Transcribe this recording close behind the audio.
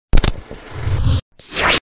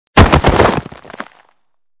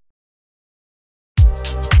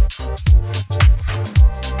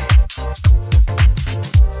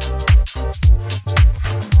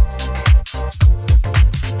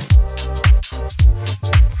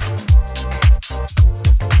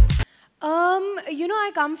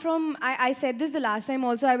I come from, I said this the last time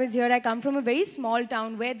also I was here, I come from a very small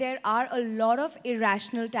town where there are a lot of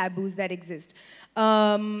irrational taboos that exist.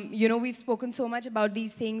 We've spoken so much about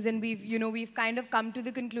these things, and we've kind of come to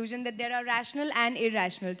the conclusion that there are rational and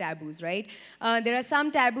irrational taboos, right? There are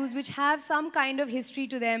some taboos which have some kind of history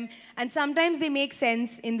to them, and sometimes they make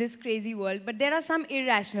sense in this crazy world, but there are some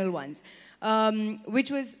irrational ones,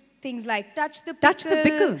 which was things like touch the pickle. Touch the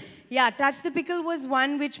pickle. Yeah, touch the pickle was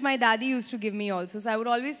one which my daddy used to give me also. So I would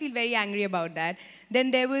always feel very angry about that.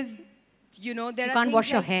 Then there was, there are You can't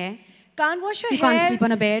wash your hair. Can't wash your hair. You can't sleep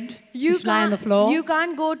on a bed. You should lie on the floor. You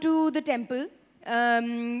can't go to the temple.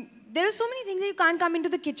 There are so many things that you can't come into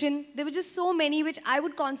the kitchen. There were just so many which I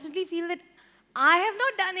would constantly feel that I have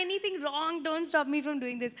not done anything wrong, don't stop me from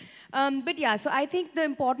doing this. But yeah, so I think the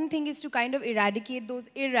important thing is to kind of eradicate those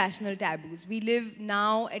irrational taboos. We live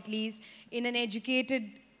now, at least, in an educated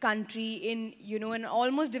country, in an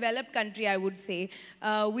almost developed country, I would say.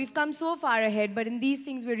 We've come so far ahead, but in these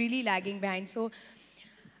things, we're really lagging behind. So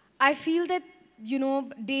I feel that,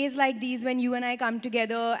 days like these when you and I come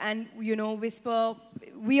together and, whisper,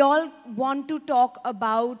 we all want to talk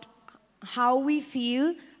about how we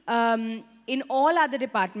feel in all other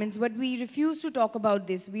departments, but we refuse to talk about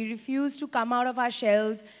this. We refuse to come out of our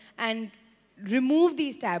shells and remove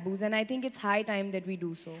these taboos, and I think it's high time that we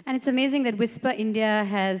do so. And it's amazing that Whisper India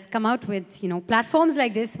has come out with, platforms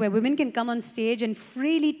like this where women can come on stage and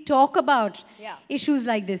freely talk about issues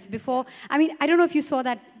like this. Before, I mean, I don't know if you saw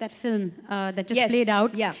that film that just played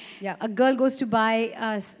out. Yeah. A girl goes to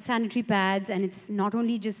buy sanitary pads, and it's not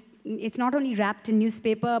only wrapped in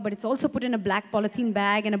newspaper, but it's also put in a black polythene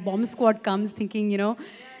bag, and a bomb squad comes thinking,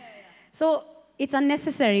 So it's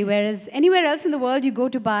unnecessary, whereas anywhere else in the world you go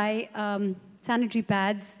to buy sanitary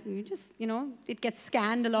pads, you just, it gets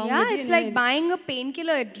scanned along with it's like buying a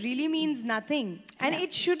painkiller. It really means nothing. And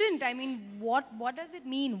it shouldn't. I mean, what does it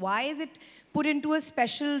mean? Why is it put into a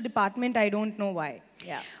special department? I don't know why.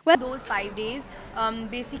 Yeah. Well, those 5 days,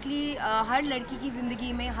 basically, हर लड़की की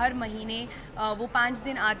ज़िंदगी में हर महीने वो 5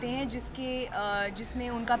 दिन आते हैं जिसमें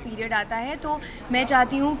उनका पीरियड आता है. तो मैं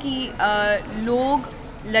चाहती हूँ कि लोग,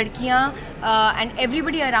 लड़कियाँ and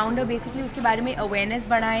everybody around her basically उसके बारे में अवेयरनेस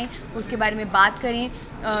बढ़ाएं, उसके बारे में बात करें,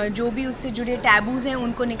 जो भी उससे जुड़े टैबूज़ हैं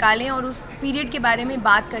उनको निकालें और उस पीरियड के बारे में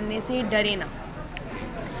बात करने से डरें ना.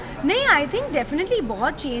 नहीं, आई थिंक डेफिनेटली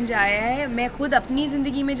बहुत चेंज आया है. मैं खुद अपनी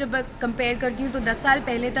ज़िंदगी में जब कंपेयर करती हूँ तो 10 साल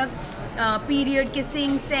पहले तक पीरियड,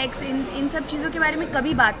 किसिंग, सेक्स, इन सब चीज़ों के बारे में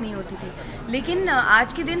कभी बात नहीं होती थी. लेकिन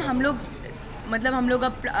आज के दिन हम लोग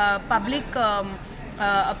अब पब्लिक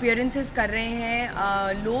अपीयरेंसेस कर रहे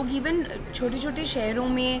हैं. लोग इवन छोटे छोटे शहरों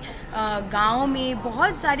में, गाँव में,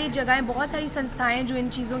 बहुत सारी जगहें, बहुत सारी संस्थाएं जो इन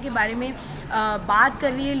चीज़ों के बारे में बात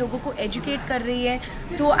कर रही है, लोगों को एजुकेट कर रही है.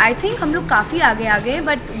 तो आई थिंक हम लोग काफ़ी आगे आ गए,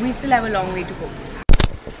 but we still have a long way to go.